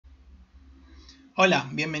Hola,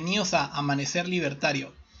 bienvenidos a Amanecer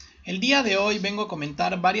Libertario. El día de hoy vengo a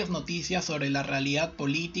comentar varias noticias sobre la realidad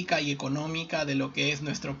política y económica de lo que es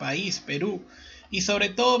nuestro país, Perú. Y sobre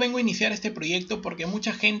todo vengo a iniciar este proyecto porque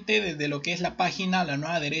mucha gente desde lo que es la página La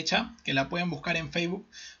Nueva Derecha, que la pueden buscar en Facebook,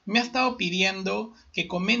 me ha estado pidiendo que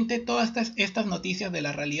comente todas estas noticias de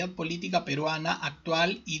la realidad política peruana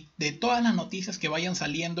actual y de todas las noticias que vayan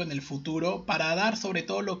saliendo en el futuro para dar sobre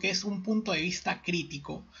todo lo que es un punto de vista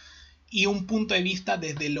crítico y un punto de vista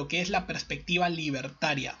desde lo que es la perspectiva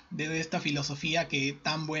libertaria, desde esta filosofía que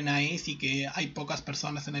tan buena es y que hay pocas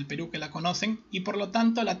personas en el Perú que la conocen, y por lo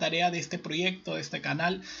tanto la tarea de este proyecto, de este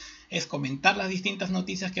canal, es comentar las distintas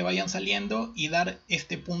noticias que vayan saliendo y dar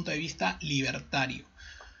este punto de vista libertario.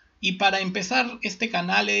 Y para empezar este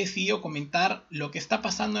canal he decidido comentar lo que está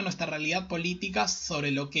pasando en nuestra realidad política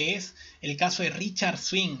sobre lo que es el caso de Richar,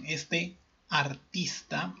 este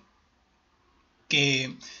artista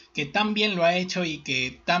que tan bien lo ha hecho y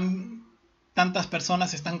que tantas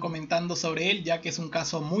personas están comentando sobre él, ya que es un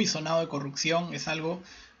caso muy sonado de corrupción. Es algo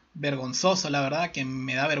vergonzoso, la verdad, que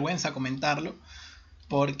me da vergüenza comentarlo,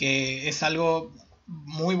 porque es algo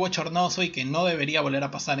muy bochornoso y que no debería volver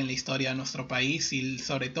a pasar en la historia de nuestro país, y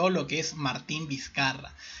sobre todo lo que es Martín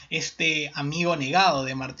Vizcarra, este amigo negado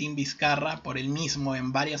de Martín Vizcarra por él mismo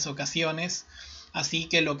en varias ocasiones. Así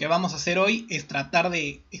que lo que vamos a hacer hoy es tratar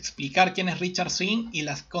de explicar quién es Richar y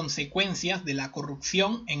las consecuencias de la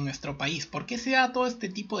corrupción en nuestro país. ¿Por qué se da todo este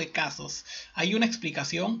tipo de casos? ¿Hay una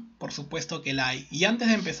explicación? Por supuesto que la hay. Y antes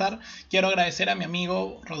de empezar, quiero agradecer a mi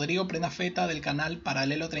amigo Rodrigo Prenafeta del canal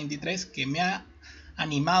Paralelo 33, que me ha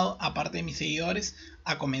animado, aparte de mis seguidores,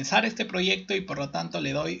 a comenzar este proyecto, y por lo tanto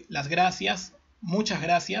le doy las gracias, muchas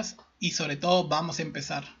gracias, y sobre todo vamos a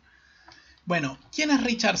empezar. Bueno, ¿quién es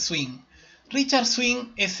Richar? Richar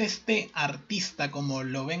es este artista, como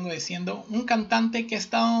lo vengo diciendo, un cantante que ha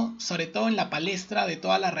estado sobre todo en la palestra de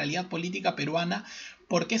toda la realidad política peruana,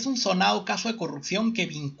 porque es un sonado caso de corrupción que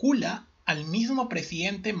vincula al mismo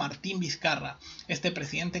presidente Martín Vizcarra, este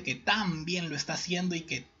presidente que tan bien lo está haciendo y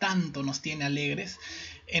que tanto nos tiene alegres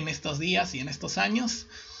en estos días y en estos años.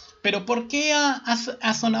 Pero ¿por qué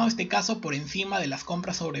ha sonado este caso por encima de las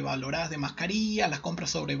compras sobrevaloradas de mascarilla, las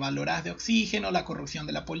compras sobrevaloradas de oxígeno, la corrupción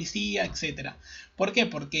de la policía, etcétera? ¿Por qué?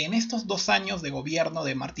 Porque en estos 2 años de gobierno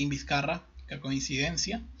de Martín Vizcarra, qué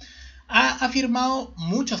coincidencia, ha firmado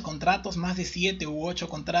muchos contratos, más de 7 u 8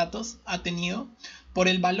 contratos ha tenido, por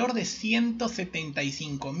el valor de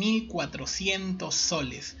 175.400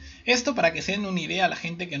 soles. Esto, para que se den una idea, la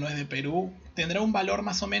gente que no es de Perú, tendrá un valor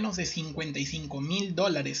más o menos de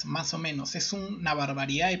 $55.000, más o menos. Es una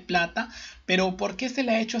barbaridad de plata. Pero ¿por qué se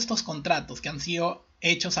le ha hecho estos contratos que han sido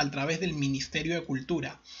hechos a través del Ministerio de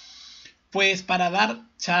Cultura? Pues para dar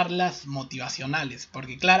charlas motivacionales,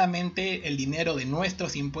 porque claramente el dinero de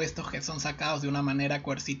nuestros impuestos, que son sacados de una manera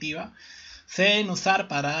coercitiva, se deben usar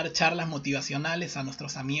para dar charlas motivacionales a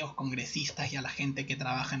nuestros amigos congresistas y a la gente que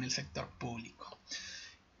trabaja en el sector público.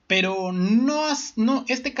 Pero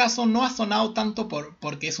este caso no ha sonado tanto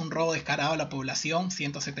porque es un robo descarado a la población,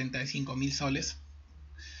 175.000 soles,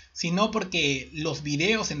 sino porque los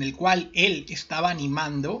videos en el cual él estaba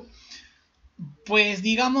animando, pues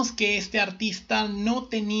digamos que este artista no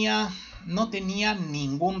tenía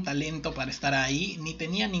ningún talento para estar ahí, ni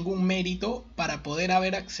tenía ningún mérito para poder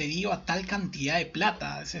haber accedido a tal cantidad de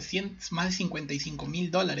plata, más de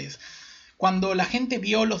 $55.000. Cuando la gente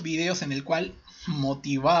vio los videos en el cual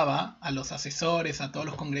motivaba a los asesores, a todos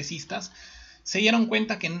los congresistas, se dieron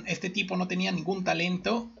cuenta que este tipo no tenía ningún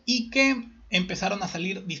talento, y que empezaron a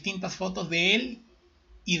salir distintas fotos de él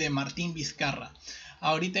y de Martín Vizcarra.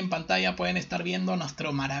 Ahorita en pantalla pueden estar viendo a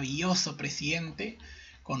nuestro maravilloso presidente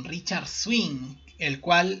con Richar, el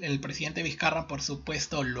cual el presidente Vizcarra, por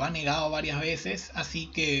supuesto, lo ha negado varias veces. Así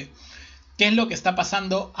que, ¿qué es lo que está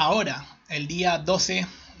pasando ahora, el día 12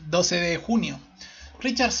 de junio?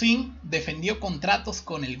 Richar defendió contratos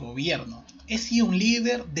con el gobierno. He sido un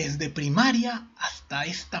líder desde primaria hasta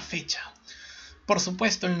esta fecha. Por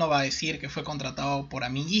supuesto, él no va a decir que fue contratado por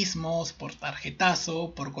amiguismos, por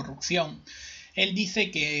tarjetazo, por corrupción. Él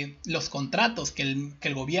dice que los contratos que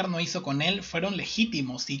el gobierno hizo con él fueron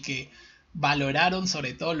legítimos y que valoraron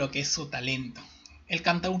sobre todo lo que es su talento. El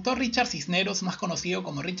cantautor Richar Cisneros, más conocido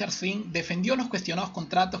como Richar, defendió los cuestionados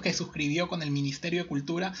contratos que suscribió con el Ministerio de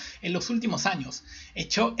Cultura en los últimos años,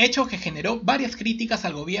 hecho que generó varias críticas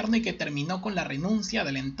al gobierno y que terminó con la renuncia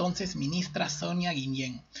de la entonces ministra Sonia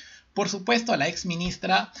Guillén. Por supuesto, la ex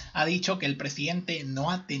ministra ha dicho que el presidente no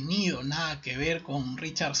ha tenido nada que ver con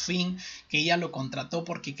Richard Swing, que ella lo contrató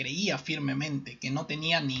porque creía firmemente que no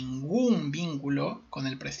tenía ningún vínculo con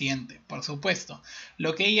el presidente. Por supuesto,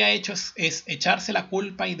 lo que ella ha hecho es echarse la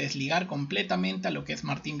culpa y desligar completamente a lo que es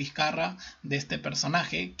Martín Vizcarra de este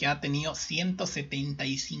personaje que ha tenido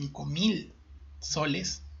 175.000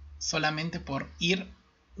 soles solamente por ir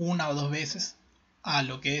una o dos veces a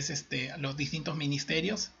lo que es a los distintos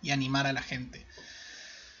ministerios y animar a la gente.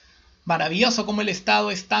 Maravilloso como el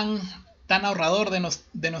Estado es tan ahorrador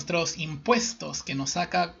de nuestros impuestos, que nos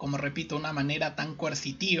saca, como repito, de una manera tan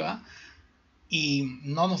coercitiva y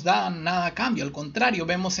no nos da nada a cambio. Al contrario,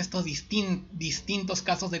 vemos estos distintos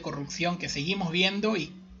casos de corrupción que seguimos viendo.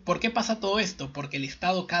 ¿Y por qué pasa todo esto? Porque el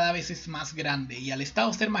Estado cada vez es más grande, y al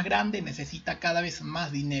Estado ser más grande necesita cada vez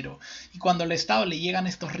más dinero, y cuando al Estado le llegan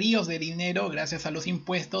estos ríos de dinero gracias a los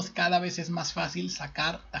impuestos, cada vez es más fácil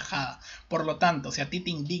sacar tajada. Por lo tanto, si a ti te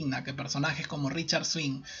indigna que personajes como Richard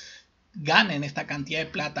Swing ganen esta cantidad de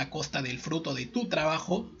plata a costa del fruto de tu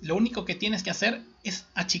trabajo, lo único que tienes que hacer es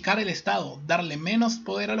achicar el Estado, darle menos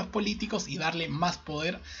poder a los políticos y darle más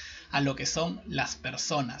poder a lo que son las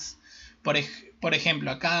personas. Por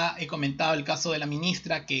ejemplo, acá he comentado el caso de la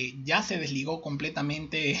ministra que ya se desligó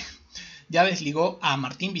completamente, ya desligó a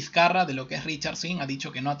Martín Vizcarra de lo que es Richard Swing, ha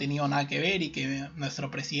dicho que no ha tenido nada que ver y que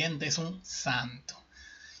nuestro presidente es un santo.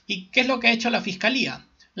 ¿Y qué es lo que ha hecho la fiscalía?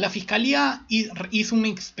 La fiscalía hizo una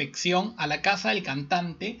inspección a la casa del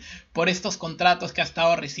cantante por estos contratos que ha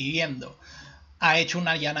estado recibiendo. Ha hecho un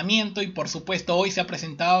allanamiento y por supuesto hoy se ha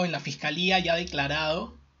presentado en la fiscalía y ha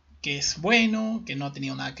declarado que es bueno, que no ha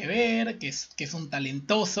tenido nada que ver, que es un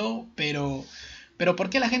talentoso, pero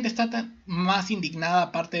 ¿por qué la gente está más indignada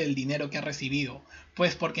aparte del dinero que ha recibido?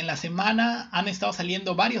 Pues porque en la semana han estado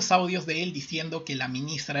saliendo varios audios de él diciendo que la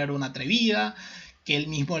ministra era una atrevida, que él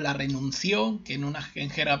mismo la renunció, que en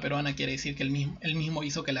jerga peruana quiere decir que él mismo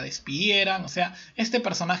hizo que la despidieran. O sea, este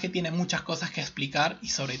personaje tiene muchas cosas que explicar y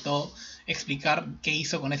sobre todo explicar qué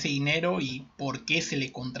hizo con ese dinero y por qué se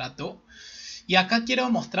le contrató. Y acá quiero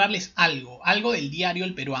mostrarles algo del diario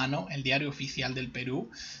El Peruano, el diario oficial del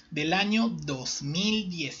Perú, del año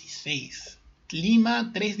 2016.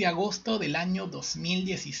 Lima, 3 de agosto del año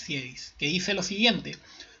 2016, que dice lo siguiente: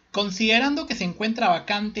 considerando que se encuentra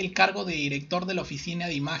vacante el cargo de director de la Oficina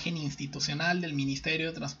de Imagen Institucional del Ministerio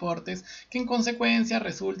de Transportes, que en consecuencia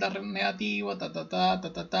resulta negativo,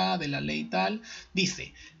 de la ley tal,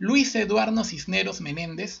 dice Luis Eduardo Cisneros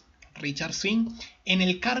Menéndez, Richard Swing, en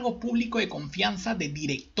el cargo público de confianza de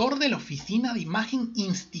director de la Oficina de Imagen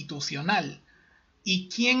Institucional. ¿Y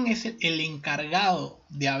quién es el encargado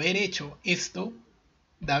de haber hecho esto,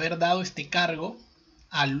 de haber dado este cargo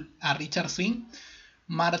a Richard Swing?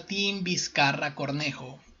 Martín Vizcarra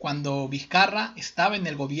Cornejo, cuando Vizcarra estaba en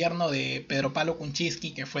el gobierno de Pedro Pablo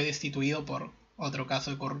Kuczynski, que fue destituido por otro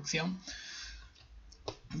caso de corrupción.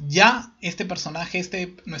 Ya este personaje,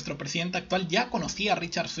 nuestro presidente actual, ya conocía a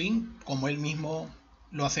Richard Swing, como él mismo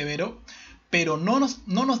lo aseveró, pero no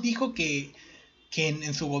nos dijo que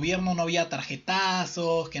en su gobierno no había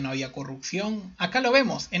tarjetazos, que no había corrupción. Acá lo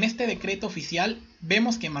vemos, en este decreto oficial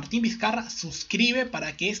vemos que Martín Vizcarra suscribe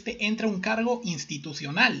para que entre a un cargo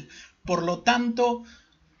institucional. Por lo tanto,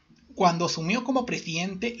 cuando asumió como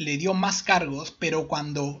presidente le dio más cargos, pero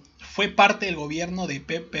cuando fue parte del gobierno de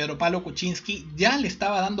Pedro Pablo Kuczynski ya le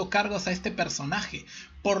estaba dando cargos a este personaje.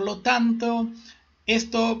 Por lo tanto,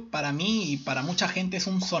 esto para mí y para mucha gente es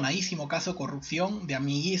un sonadísimo caso de corrupción, de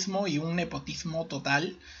amiguismo y un nepotismo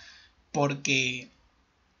total, porque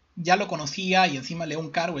ya lo conocía y encima le dio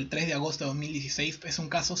un cargo el 3 de agosto de 2016, es un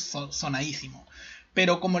caso sonadísimo.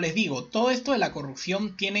 Pero como les digo, todo esto de la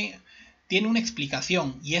corrupción tiene una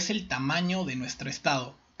explicación y es el tamaño de nuestro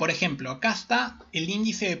Estado. Por ejemplo, acá está el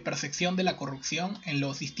índice de percepción de la corrupción en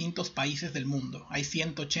los distintos países del mundo. Hay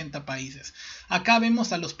 180 países. Acá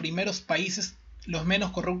vemos a los primeros países, los menos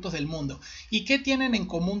corruptos del mundo. ¿Y qué tienen en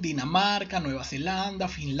común Dinamarca, Nueva Zelanda,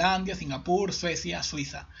 Finlandia, Singapur, Suecia,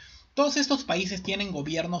 Suiza? Todos estos países tienen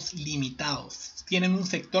gobiernos limitados, tienen un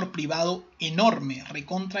sector privado enorme,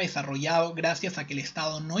 recontra desarrollado gracias a que el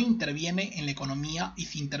Estado no interviene en la economía, y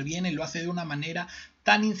si interviene lo hace de una manera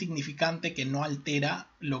tan insignificante que no altera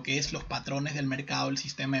lo que es los patrones del mercado, el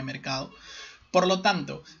sistema de mercado. Por lo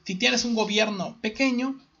tanto, si tienes un gobierno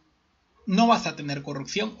pequeño, no vas a tener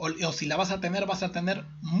corrupción, o si la vas a tener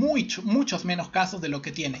muchos menos casos de lo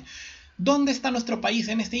que tiene. ¿Dónde está nuestro país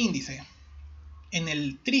en este índice? En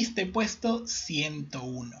el triste puesto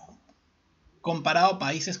 101, comparado a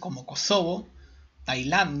países como Kosovo,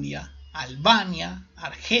 Tailandia, Albania,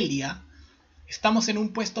 Argelia. Estamos en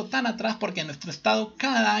un puesto tan atrás porque nuestro estado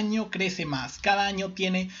cada año crece más, cada año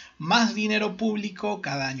tiene más dinero público,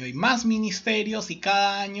 cada año hay más ministerios y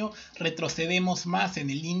cada año retrocedemos más en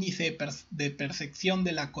el índice de percepción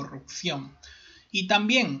de la corrupción. Y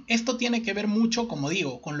también esto tiene que ver mucho, como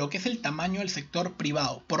digo, con lo que es el tamaño del sector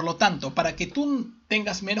privado. Por lo tanto, para que tú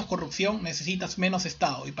tengas menos corrupción necesitas menos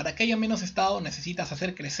Estado. Y para que haya menos Estado necesitas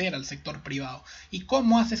hacer crecer al sector privado. ¿Y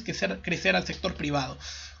cómo haces crecer al sector privado?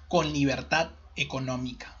 Con libertad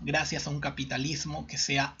económica, gracias a un capitalismo que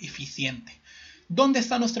sea eficiente. ¿Dónde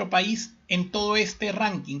está nuestro país en todo este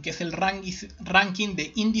ranking, que es el ranking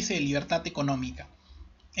de índice de libertad económica?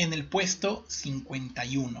 En el puesto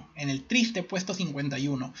 51, en el triste puesto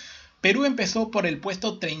 51. Perú empezó por el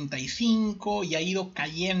puesto 35 y ha ido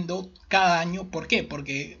cayendo cada año. ¿Por qué?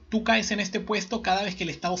 Porque tú caes en este puesto cada vez que el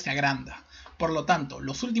Estado se agranda. Por lo tanto,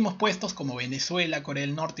 los últimos puestos como Venezuela, Corea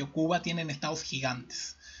del Norte o Cuba tienen estados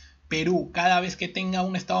gigantes. Perú, cada vez que tenga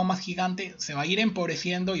un estado más gigante, se va a ir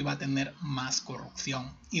empobreciendo y va a tener más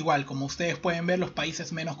corrupción. Igual, como ustedes pueden ver, los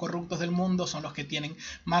países menos corruptos del mundo son los que tienen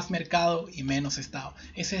más mercado y menos estado.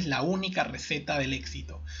 Esa es la única receta del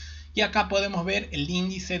éxito. Y acá podemos ver el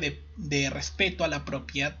índice de respeto a la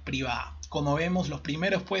propiedad privada. Como vemos, los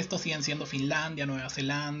primeros puestos siguen siendo Finlandia, Nueva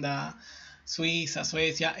Zelanda, Suiza,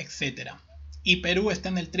 Suecia, etc. Y Perú está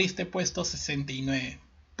en el triste puesto 69.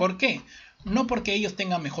 ¿Por qué? No porque ellos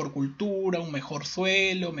tengan mejor cultura, un mejor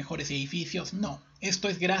suelo, mejores edificios, no. Esto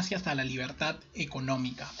es gracias a la libertad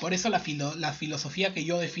económica. Por eso la filosofía que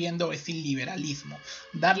yo defiendo es el liberalismo.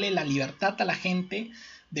 Darle la libertad a la gente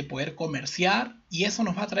de poder comerciar y eso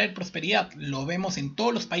nos va a traer prosperidad. Lo vemos en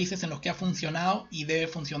todos los países en los que ha funcionado y debe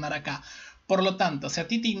funcionar acá. Por lo tanto, si a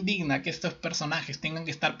ti te indigna que estos personajes tengan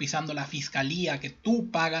que estar pisando la fiscalía que tú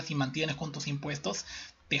pagas y mantienes con tus impuestos,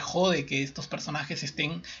 te jode que estos personajes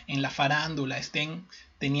estén en la farándula, estén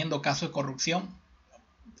teniendo caso de corrupción,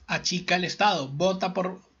 achica el Estado, vota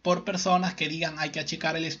por personas que digan hay que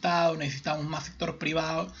achicar el Estado, necesitamos más sector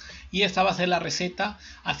privado y esa va a ser la receta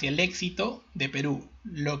hacia el éxito de Perú.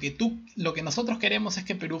 Lo que nosotros queremos es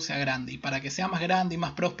que Perú sea grande y para que sea más grande y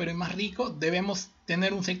más próspero y más rico debemos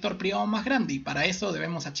tener un sector privado más grande y para eso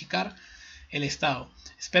debemos achicar el Estado.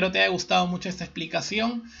 Espero te haya gustado mucho esta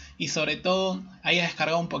explicación y sobre todo hayas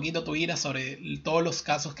descargado un poquito tu ira sobre todos los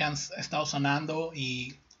casos que han estado sonando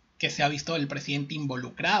y que se ha visto el presidente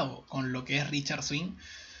involucrado con lo que es Richar.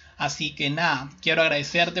 Así que nada, quiero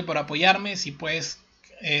agradecerte por apoyarme. Si puedes,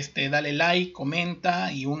 dale like,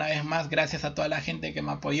 comenta y una vez más gracias a toda la gente que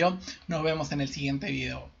me apoyó. Nos vemos en el siguiente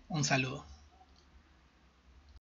video. Un saludo.